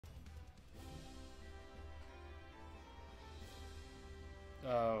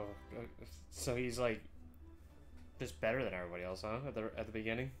So he's like just better than everybody else, huh? At the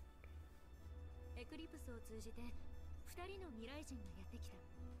beginning. エクリプスを通じて2人の未来人がやってきた。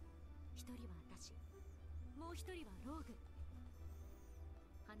1人は私、もう1人はローグ。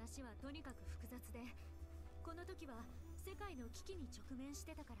話はとにかく複雑で、この時は世界の危機に直面し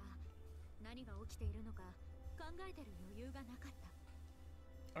てたから、何が起きているのか考えてる余裕がなかっ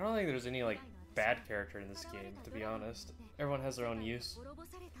た。I don't think there's any like bad character in this game, to be honest. Everyone has their own use.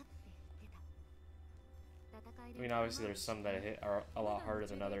 I mean, obviously there's some that hit are a lot harder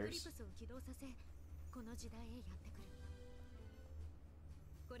than others. この時代へやってくる。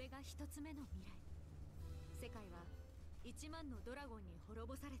これが一つ目の未来。世界は1万のドラゴンに滅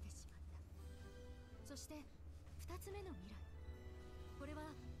ぼされてしまった。そして二つ目の未来。これ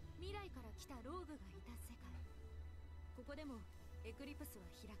は未来から来たローグがいた世界。ここでもエクリプスは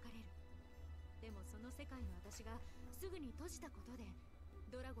開かれる。でもその世界の私がすぐに閉じたことで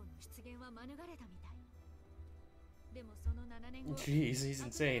ドラゴンの出現は免れたみたい。でもその7年後、Jeez, he's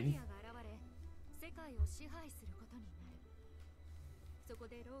insane. が現れ世界を支配することになる。そこ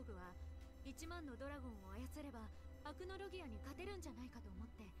でローグは1万のドラゴンを操ればアクノロギアに勝てるんじゃないかと思っ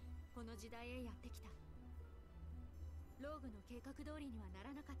てこの時代へやってきた。ローグの計画通りにはな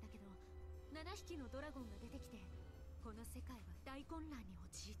らなかったけど、7匹のドラゴンが出てきてこの世界は大混乱に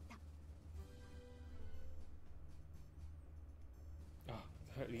陥った。Oh,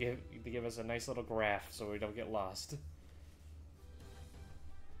 they give us a nice little graph so we don't get lost.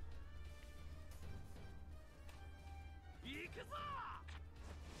 行くぞ。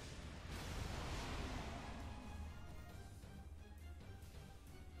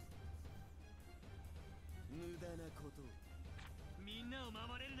無駄なこと。みんなを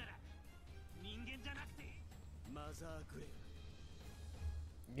守れるなら人間じゃなくてマザーグレー。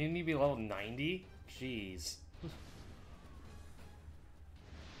 You need to be level 90? Jeez.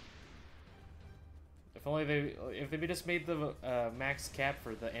 If only if they just made the max cap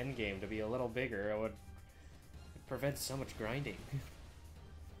for the end game to be a little bigger, it would prevent so much grinding.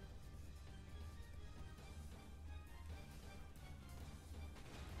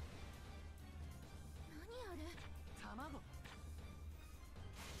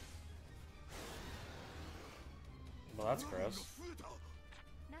 Well, that's gross.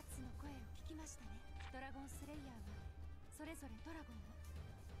 ナッツの声を聞きましたね。ドラゴンスレイヤーはそれぞれドラゴン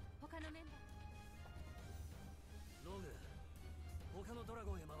を、他のメンバー。ロング、他のドラ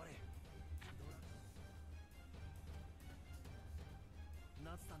ゴンへ回れ。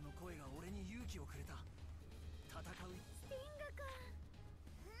ナツさんの声が俺に勇気をくれた。戦う。スティングか。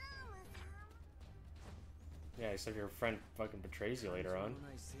Yeah, except your friend fucking betrays you later on.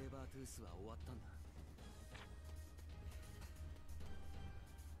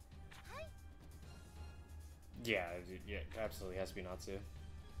 Yeah, yeah, absolutely has to be Natsu.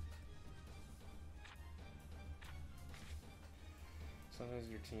 Sometimes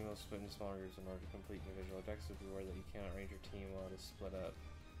your team will split into smaller groups in order to complete individual objectives, so be aware that you cannot arrange your team while it is split up.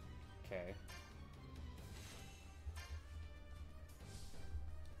 Okay.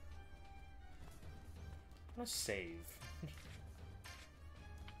 I'm gonna save.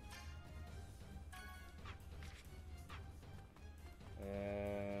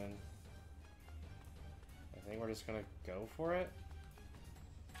 And I think we're just gonna go for it.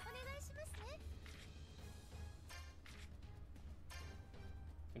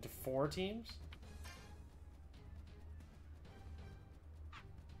 Into 4 teams?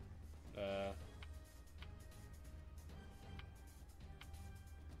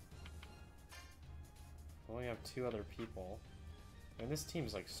 We only have 2 other people. And this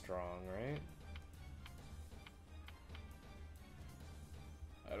team's like strong, right?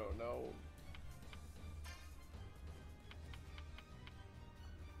 I don't know.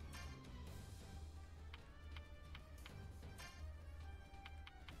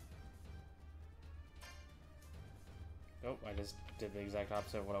 Nope, I just did the exact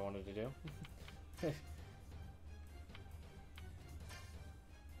opposite of what I wanted to do.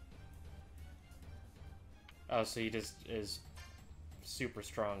 Oh, so he just is super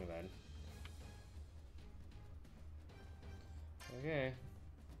strong then. Okay.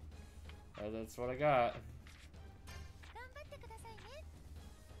 That's what I got.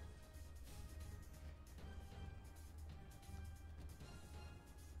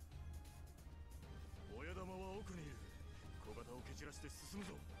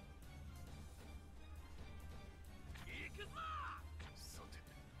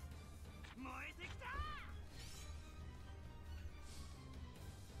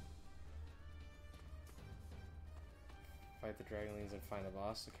 Fight the Dragonlings and find the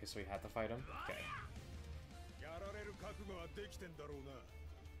boss. Okay, so we have to fight him? Okay.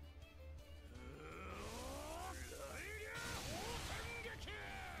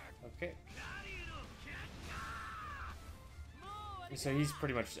 Okay. So he's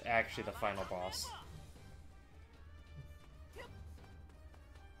pretty much actually the final boss.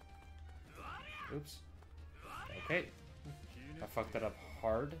 Oops. Okay. I fucked that up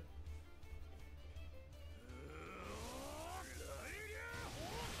hard.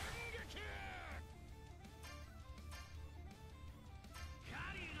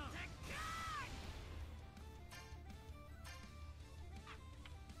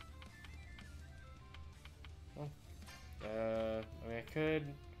 I mean, I could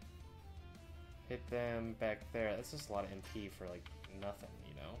hit them back there. That's just a lot of MP for, like, nothing,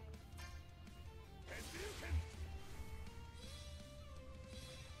 you know?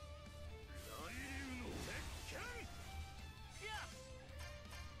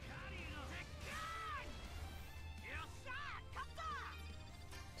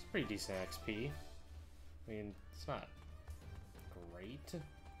 It's pretty decent XP. I mean, it's not great.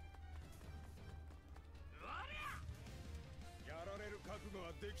 やられる覚悟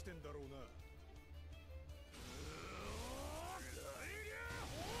はできてんだろうな。大量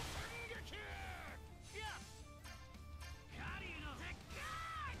砲弾撃。カリーの鉄拳。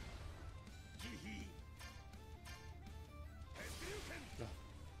ギヒ。鉄流拳。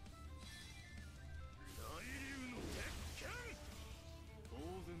大流の鉄拳。当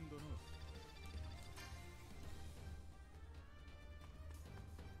然だな。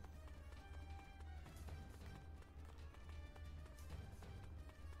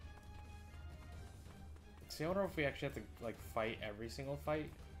 See, I wonder if we actually have to, like, fight every single fight.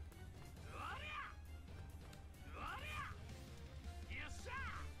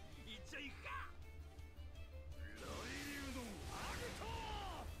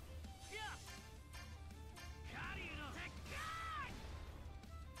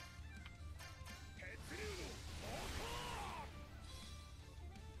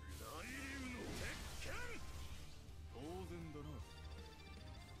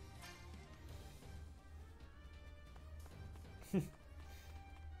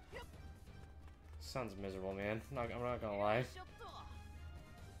 Sounds miserable, man. I'm not gonna lie.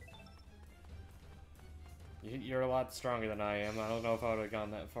 You're a lot stronger than I am. I don't know if I would have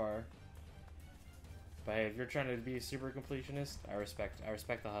gone that far. But hey, if you're trying to be a super completionist, I respect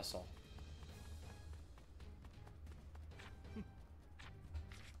the hustle.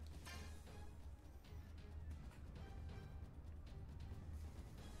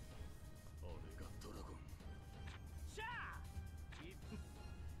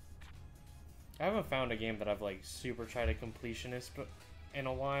 I haven't found a game that I've, like, super tried to completionist in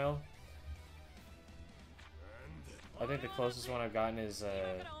a while. I think the closest one I've gotten is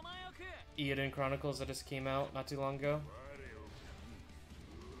Eiyuden Chronicles that just came out not too long ago.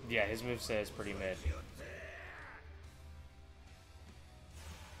 Yeah, his moveset is pretty mid.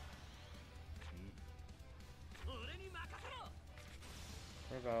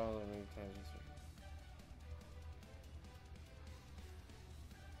 What about the move times?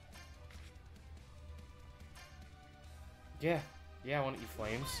 Yeah, I want to eat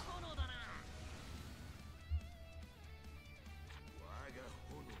flames.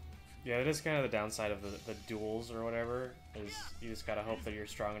 Yeah, it is kind of the downside of the duels or whatever, is you just gotta hope that you're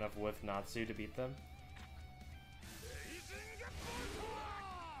strong enough with Natsu to beat them.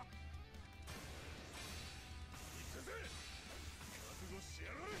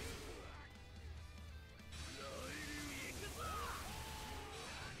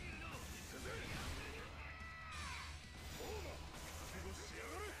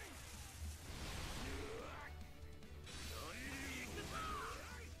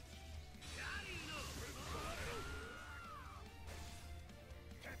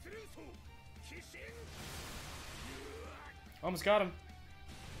 Almost got him.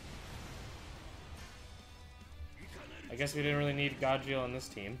 I guess we didn't really need Gajeel on this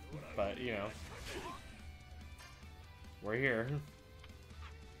team, but you know, we're here.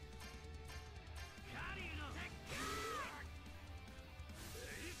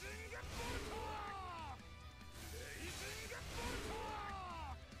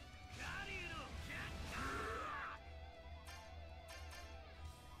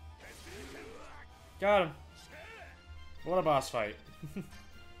 Got him. What a boss fight.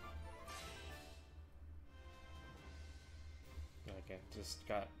 Okay, just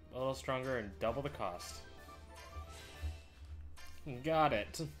got a little stronger and double the cost. Got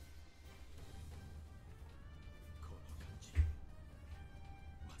it.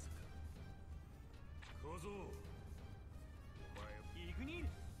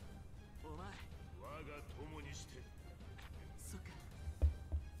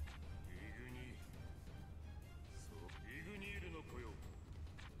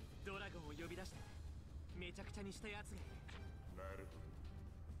 者にしたやつがいる。なるほど。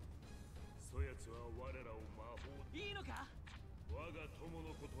そやつは我らを魔法いいのか？我が友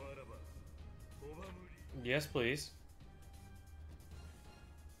のことあらば拒むり。 Yes, please.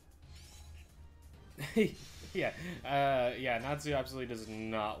 Yeah, yeah. Natsu absolutely does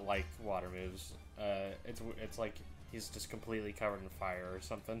not like water moves. It's like he's just completely covered in fire or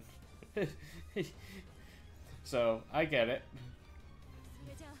something. So I get it. そ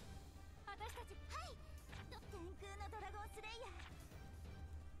れじゃあ私たち、はい、天空のドラゴンスレイ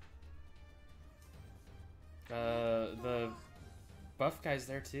ヤー。The buff guy's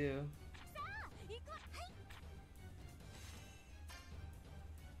there too. さあ行くわ。はい。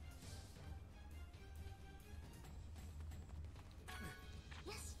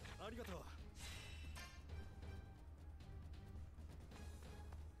よし。ありがとう。 よ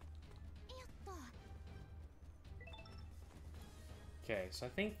っと。 Okay, so I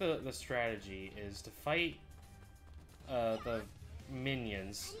think the strategy is to fight the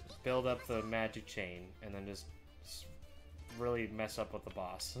minions, build up the magic chain, and then just really mess up with the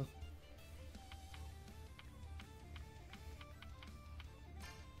boss. Of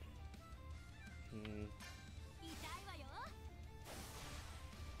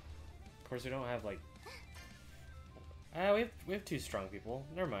course, we don't have like. We have two strong people.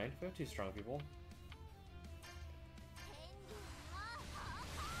 Never mind, we have two strong people.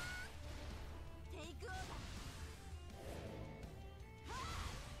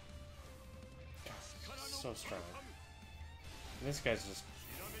 So strong. And this guy's just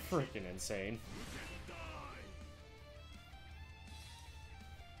freaking insane.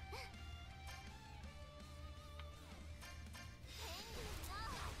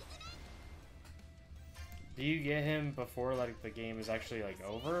 Do you get him before like the game is actually like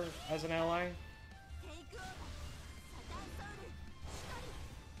over as an ally?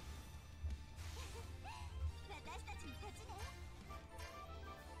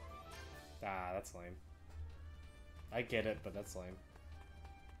 Ah, that's lame. I get it, but that's lame.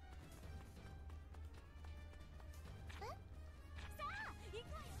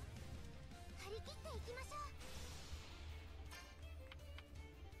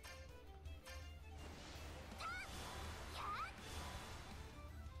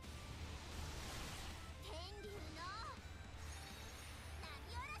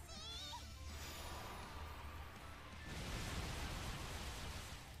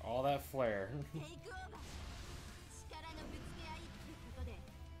 All that flair.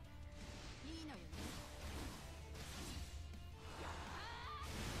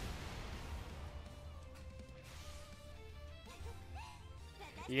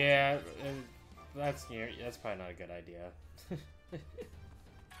 Yeah, that's probably not a good idea.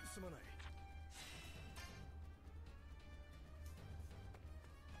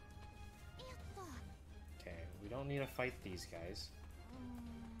 Okay, we don't need to fight these guys.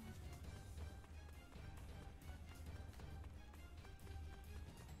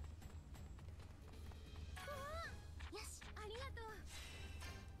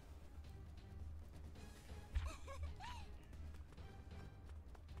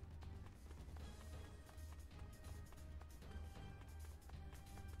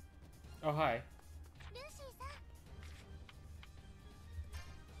 Oh, hi.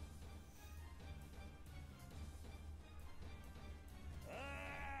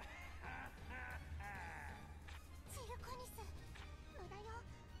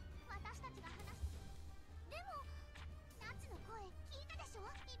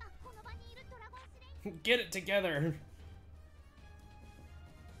 Get it together!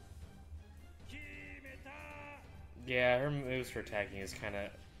 Yeah, her moves for attacking is kind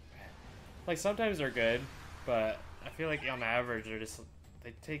of... Like, sometimes they're good, but I feel like on average they're just...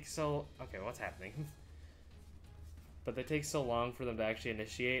 They take so... Okay, what's happening? But they take so long for them to actually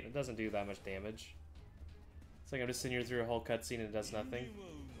initiate, it doesn't do that much damage. It's like I'm just sitting here through a whole cutscene and it does nothing.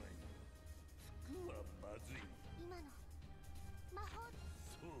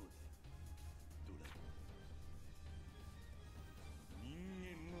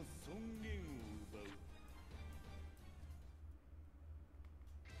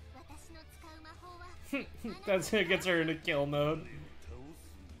 That's who gets her into kill mode.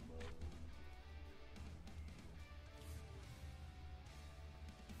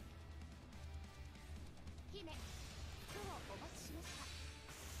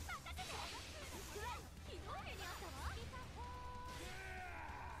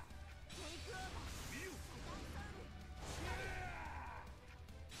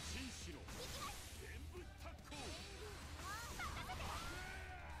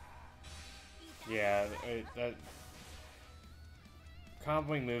 Yeah, that...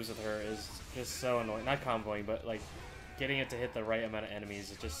 comboing moves with her is just so annoying. Not comboing, but like getting it to hit the right amount of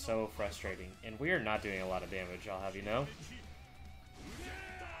enemies is just so frustrating. And we are not doing a lot of damage, I'll have you know.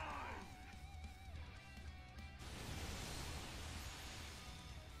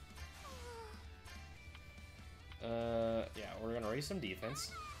 Yeah, we're gonna raise some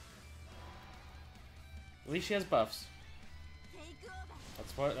defense. At least she has buffs.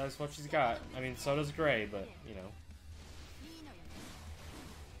 That's what she's got. I mean, so does Gray, but you know.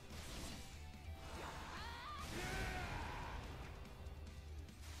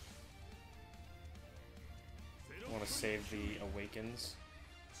 I want to save the Awakens.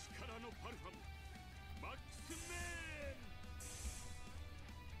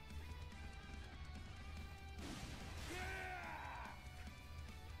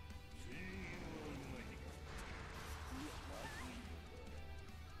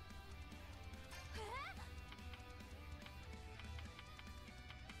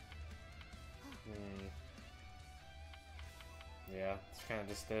 Yeah, it's kind of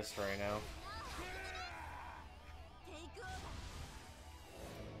just this right now.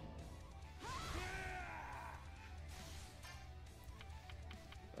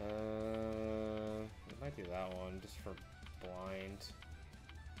 I might do that one just for blind.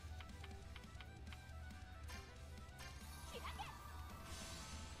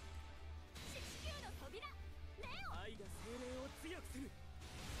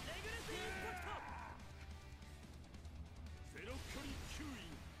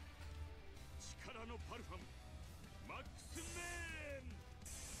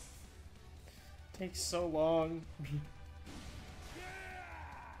 Takes so long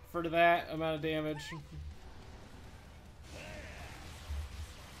for that amount of damage.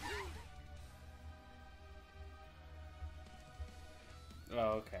 Oh,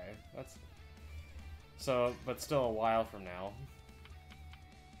 okay. That's so, but still a while from now.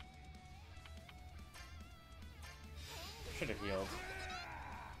 Should have healed.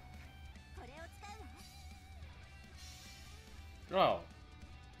 Oh.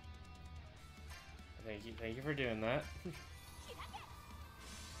 Thank you for doing that.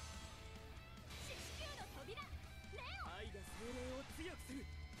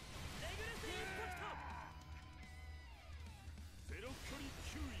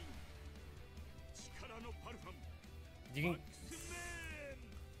 You can.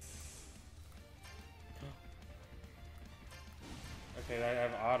 Okay, I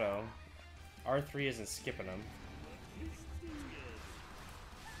have auto. R3 isn't skipping them.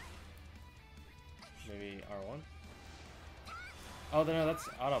 Maybe R1? Oh, no, that's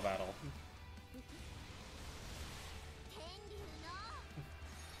auto battle.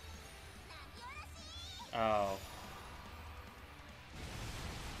 Oh.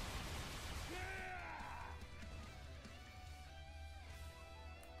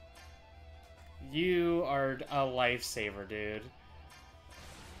 You are a lifesaver, dude.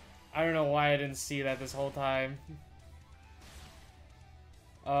 I don't know why I didn't see that this whole time.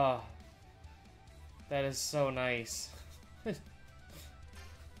 Oh. That is so nice.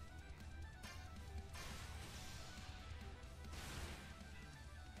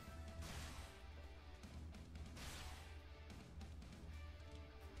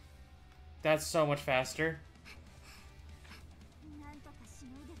 That's so much faster.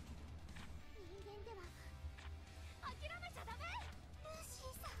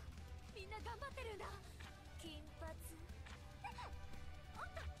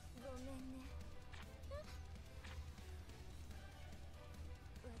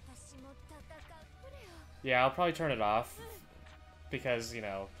 Yeah, I'll probably turn it off because, you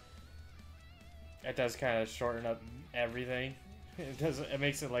know, it does kind of shorten up everything. It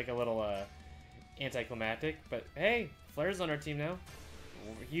makes it like a little anticlimactic, but hey, Flair's on our team now.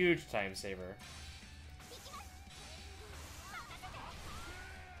 Huge time saver.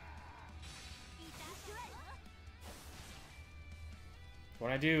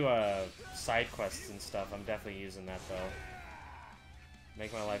 When I do side quests and stuff, I'm definitely using that though.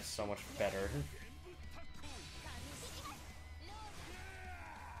 Make my life so much better.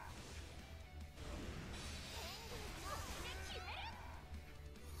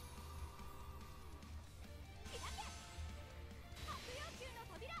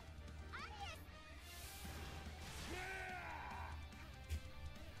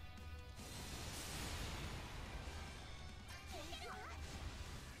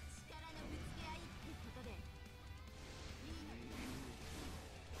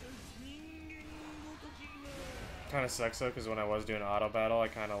 Kind of sucks though, because when I was doing auto battle, I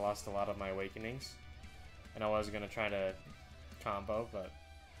kind of lost a lot of my awakenings, and I was gonna try to combo, but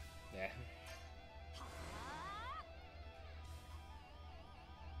yeah.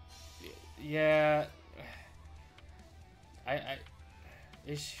 Yeah.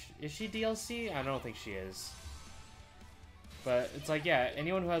 Is she DLC? I don't think she is. But it's like, yeah,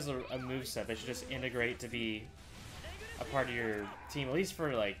 anyone who has a moveset, they should just integrate to be a part of your team, at least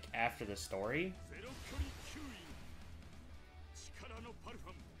for, like, after the story.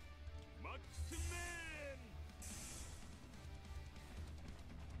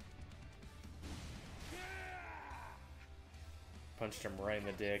 Punched him right in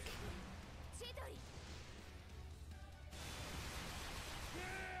the dick.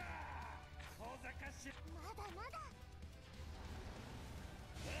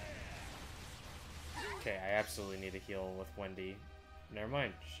 Okay, I absolutely need to heal with Wendy. Never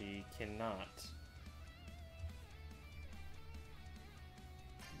mind, she cannot.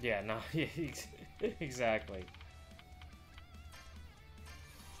 Yeah, no, exactly.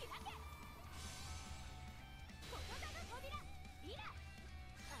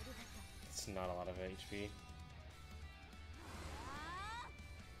 It's not a lot of HP.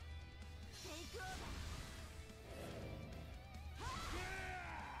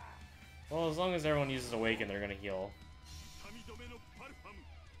 Well, as long as everyone uses Awaken, they're gonna heal.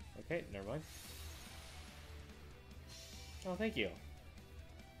 Okay, never mind. Oh, thank you.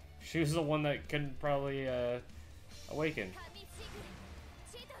 She was the one that couldn't probably, Awaken.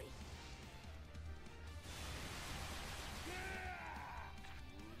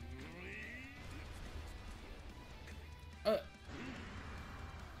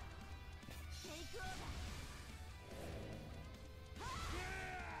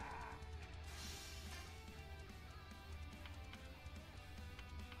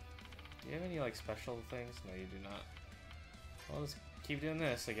 Do you have any, like, special things? No, you do not. Well, let's keep doing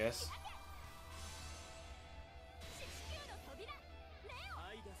this, I guess.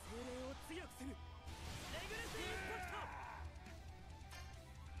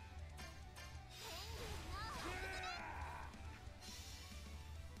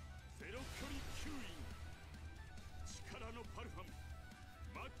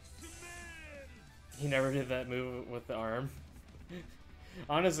 He never did that move with the arm.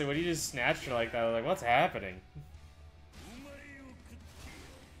 Honestly, when you just snatched her like that, I was like, what's happening?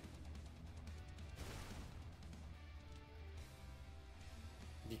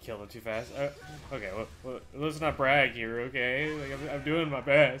 You killed it too fast? Okay, well, let's not brag here, okay? Like, I'm doing my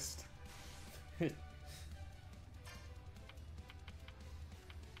best.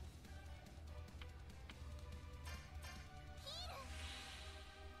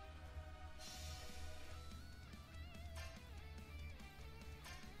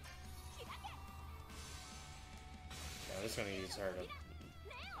 I'm just gonna use her to...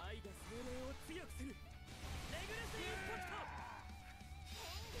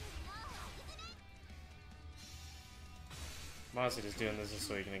 I'm honestly just doing this just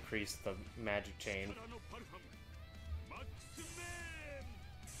so we can increase the magic chain.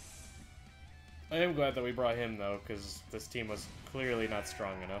 I am glad that we brought him, though, because this team was clearly not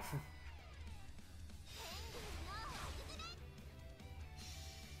strong enough.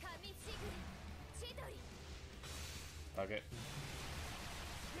 Fuck it.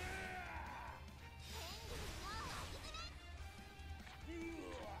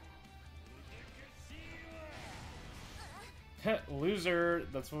 Loser!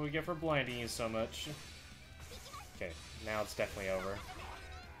 That's what we get for blinding you so much. Okay, now it's definitely over.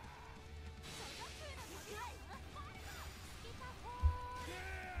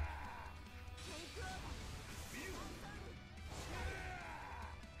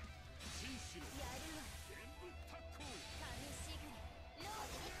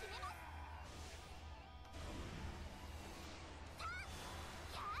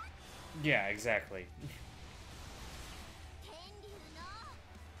 Yeah, exactly.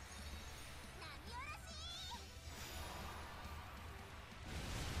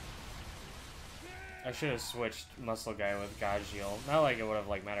 I should have switched Muscle Guy with Gajeel. Not like it would have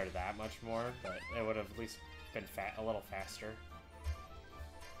like mattered that much more, but it would have at least been a little faster.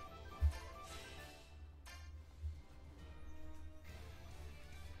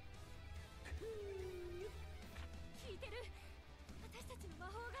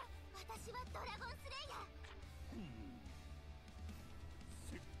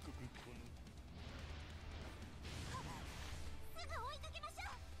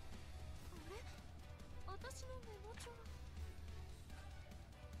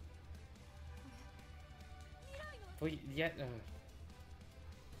 Well, yet,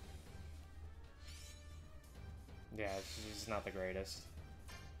 yeah, she's not the greatest.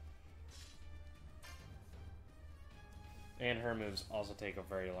 And her moves also take a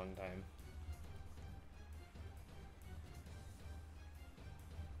very long time.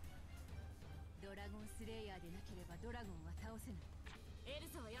 ドラゴンスレイヤーでなければドラゴンは倒せない。エル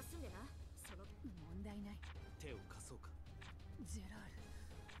サは休んでな。その問題ない。手を貸そうか。ジェラール、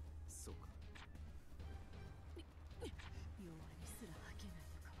そうか。弱にすら吐けない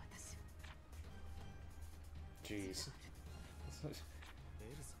のか私は。Jeez. エルサ。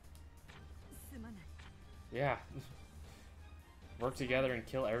すまない。 Yeah. Work together and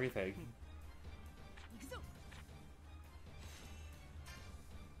kill everything. 行くぞ。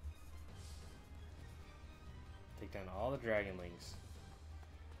 Take down all the dragonlings.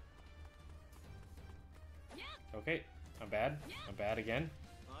 Okay, I'm bad. I'm bad again.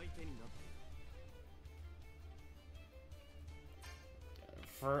 相手になって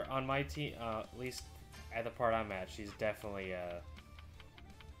For on my team, at least at the part I'm at, she's definitely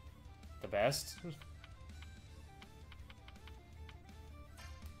the best.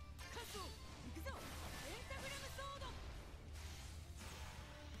 カソ、行くぞ。ペンタグラムソード。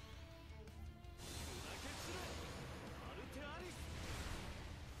 アルテアリス。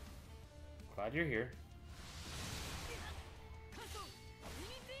 Glad you're here. カソ、ミ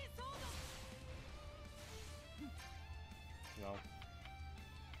ニティソード。 No.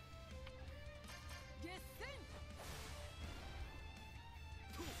 決戦。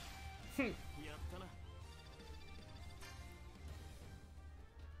 やったな。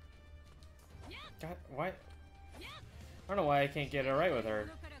 God, why? I don't know why I can't get it right with her.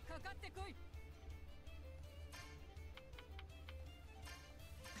 からかかってこい。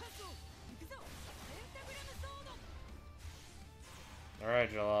カソ、行くぞ。ペンタグラムソード。 All right,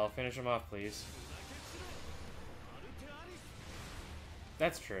 Joel, finish him off, please.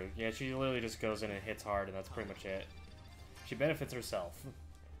 That's true. Yeah, she literally just goes in and hits hard, and that's pretty much it. She benefits herself.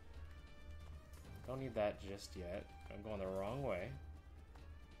 Don't need that just yet. I'm going the wrong way.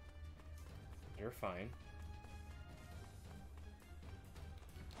 You're fine.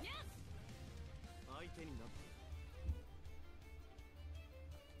 相手になって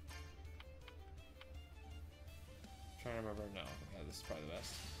Trying to remember. No, yeah, this is probably the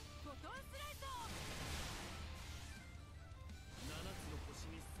best. フォトンスライト。 7つの星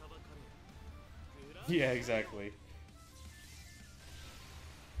に裁かれる。 Yeah, exactly.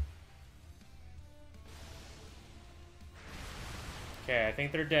 Okay, I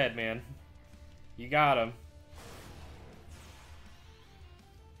think they're dead, man. You got him.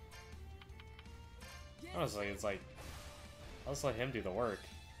 Honestly, it's like, I'll just let him do the work.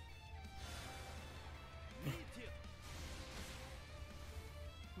 ミーティ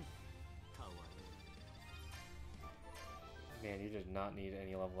ア。かわいい。 Man, you did not need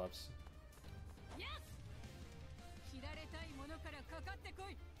any level ups. 切られたいものからかかってこ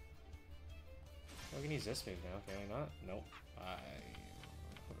い。 Oh, we can use this move now, can we not? Nope. I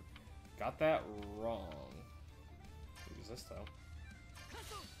got that wrong. Use this though. カ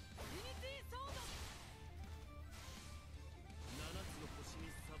ソ、ミニティソード。 7つの星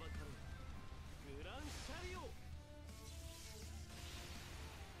に裁かれる。グランシャリオ。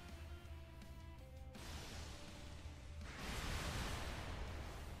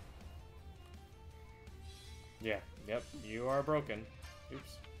 Yeah, yep, you are broken.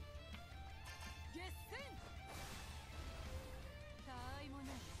 Oops. 決戦。たわいもない。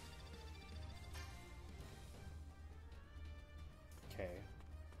 Okay.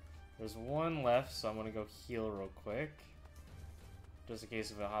 There's one left, so I'm gonna go heal real quick. Just in case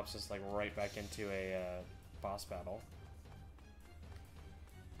if it hops us like right back into a boss battle.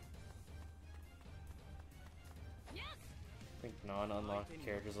 I think non-unlocked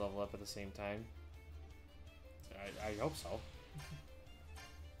characters level up at the same time. I hope so.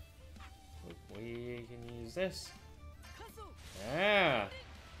 We can use this. カソ、 Yeah.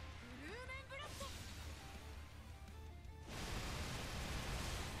 ブルーメンブラスト。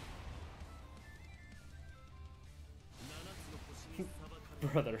 7つの星に裁か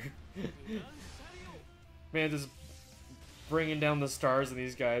れる。 Brother. グランシャリオ。 Man, just bringing down the stars in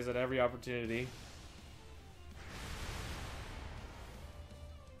these guys at every opportunity.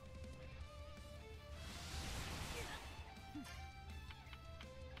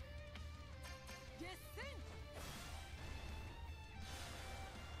 決戦。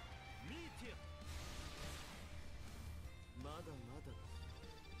 ミーティア。まだまだだ。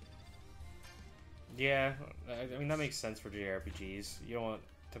 Yeah, I mean that makes sense for JRPGs. You don't want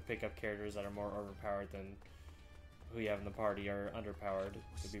to pick up characters that are more overpowered than who you have in the party are underpowered.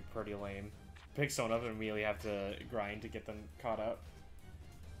 It'd be pretty lame. Pick someone up and immediately have to grind to get them caught up.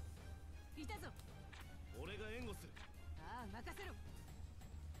 いたぞ。 俺が援護する。 ああ、任せろ。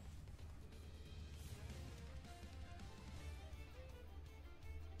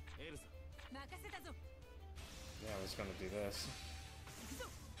 エルサ。 任せたぞ。 Yeah, I was gonna do this. 行くぞ。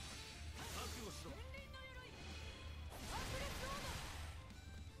 覚悟しろ。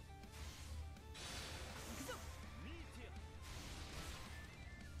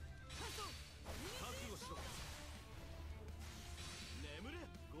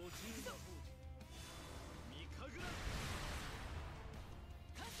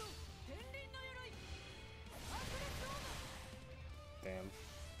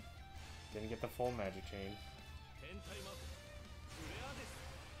get the full magic chain. 天体マークフレアです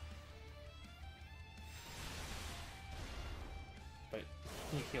But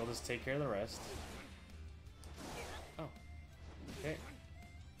he'll just take care of the rest. Oh. Okay.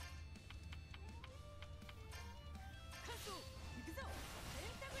 カット行くぞペン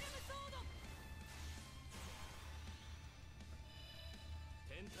タグラムソード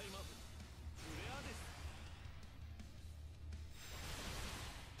天体マークフレアです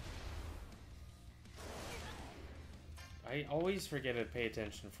I always forget to pay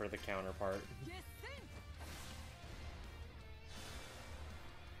attention for the counterpart. 決戦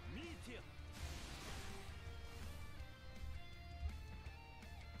ミーティア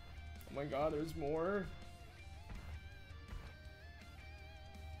Oh my god, there's more.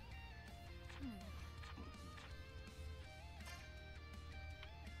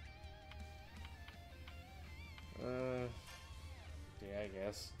 Yeah, I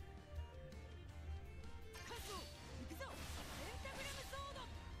guess. カット行くぞペンタグラムソード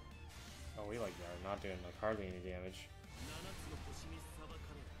Oh, we like are not doing like hardly any damage. 7つの星に裁か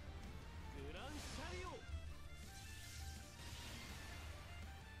れるグランシャリオ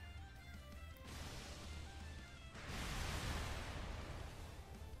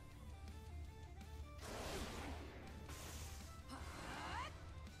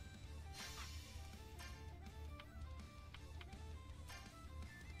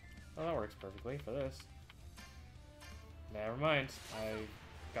Oh, that works perfectly for this. Never mind. I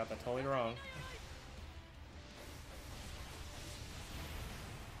got that totally wrong.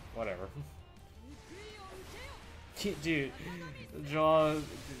 Whatever. 報いを受けよ Dude, Joel,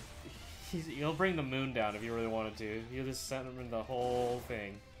 he'll bring the moon down if you really wanted to. He'll just send him in the whole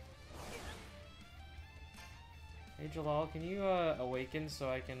thing. Hey, Jalal, can you awaken so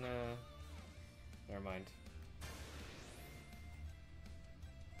I can? Never mind.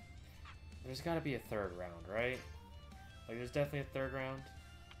 There's got to be a third round, right? Like, there's definitely a third round.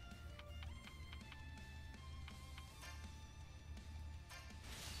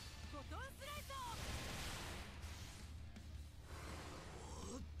 フォトンスライサー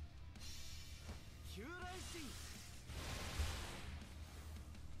旧来神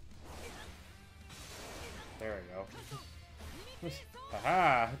There we go. ミミティソード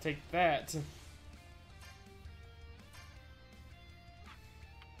Haha! Take that!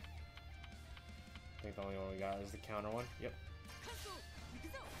 I think the only one we got is the counter one. Yep. カット行く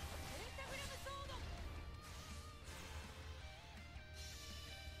ぞペンタグラムソード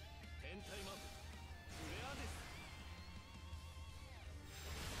天体マークフレアです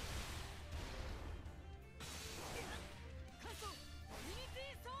カットミミテ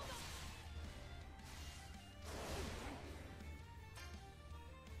ィソード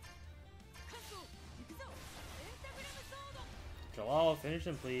カット行くぞペンタグラムソード Jalal, finish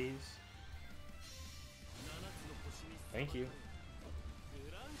him, please. 7つの星に Thank you.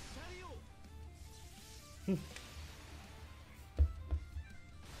 グランシャリオ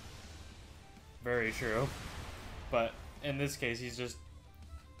Very true. But in this case, he's just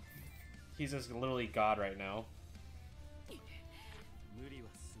literally God right now. 無理は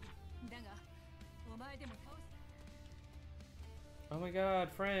するだがお前でも倒す Oh my god,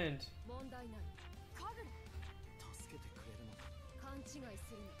 friend! 問題ないカグラ助けてくれるのか勘違い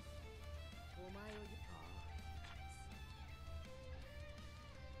するなお前を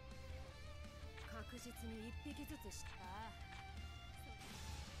確実に一匹ずつした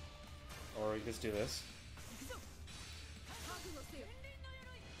Or we can just do this. 行くぞ覚悟せよ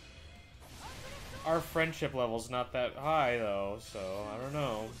Our friendship level's not that high though, so I don't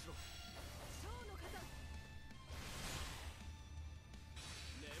know. ショーの方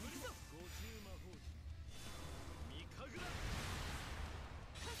眠るぞ五重魔法陣ミカグラ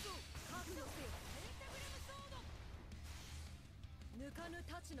カット覚悟せよペンタグラムソード抜かぬ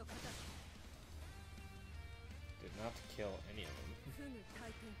太刀の方 Did not kill any of them. フグ大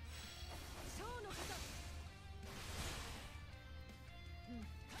天ショーの方カ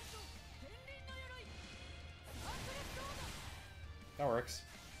ット天輪の鎧サークレットソード That works.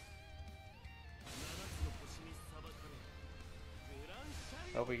 7つの星に裁かれるグランシャ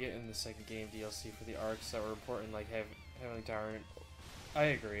リ I hope we get in the second game DLC for the arcs that were important, like Heavenly Tyrant. I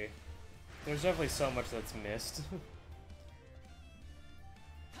agree. There's definitely so much that's missed.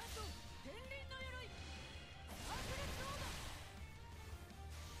 カット天輪の鎧サークレットソー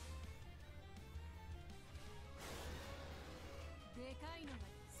ドでかいのが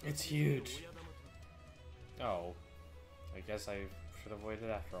It's huge. 親玉と Oh. I guess I should have waited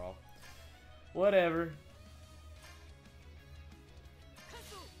after all. Whatever. カッ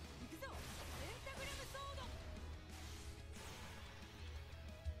ト行くぞペンタグラムソード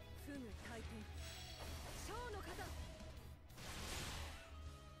フグ大天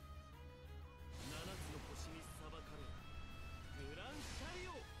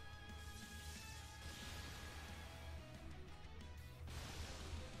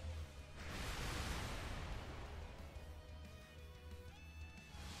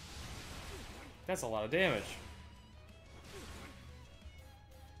That's a lot of damage.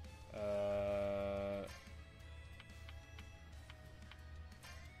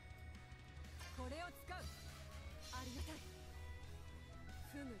 これを使う。ありがたい。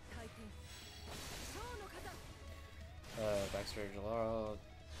踏む回転。ショーの型。Backstory Jalal.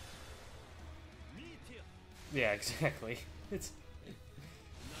 ミーティア Yeah, exactly. It's 七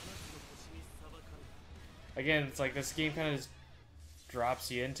つの星に裁かれ again, it's like this game kind of just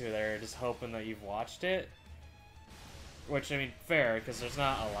drops you into there, just hoping that you've watched it. Which I mean, fair, because there's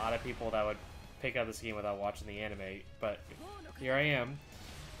not a lot of people that would pick up this game without watching the anime. But here I am,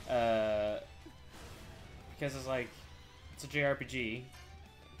 because it's like it's a JRPG.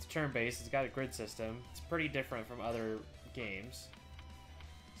 It's turn-based. It's got a grid system. It's pretty different from other games.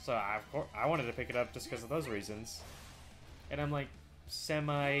 So I wanted to pick it up just because of those reasons. And I'm like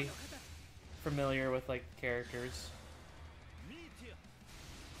semi-familiar with like characters. ミーティア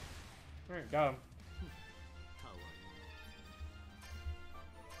Alright, got him. たわい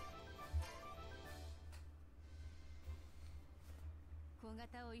小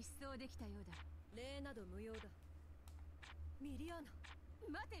型を一掃できたようだ。礼など無用だ。ミリアーナ。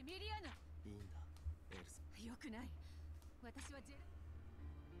待てミリアーナ。いいんだエルサよくない。私は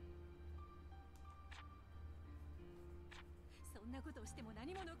そんなことをしても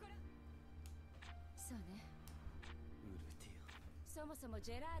何も残らん。そうね。ウルティそもそも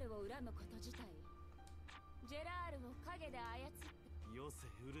ジェラールを恨むこと自体、ジェラールを影で操って。アよせ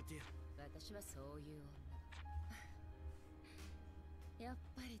ウルティア私はそういう女。やっ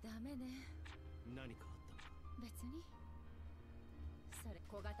ぱりダメね。何かあったのか別に。それ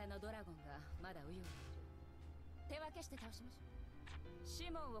小型のドラゴンがまだウヨにいる。手分けして倒しましょう。シ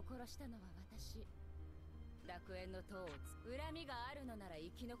モンを殺したのは私。楽園の塔を恨みがあるのなら生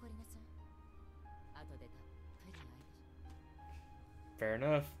き残りなさい。後でたっぷり愛でしょ。 Fair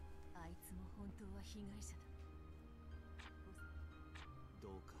enough. あいつも本当は被害者だ。ど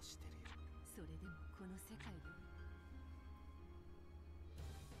うかしてるよそれでもこの世界で。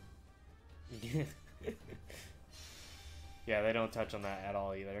Yeah, they don't touch on that at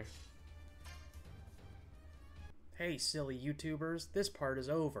all either. Hey, silly YouTubers, this part is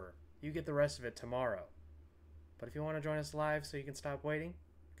over. You get the rest of it tomorrow. But if you want to join us live so you can stop waiting,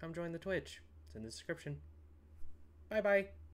 come join the Twitch. It's in the description. Bye-bye.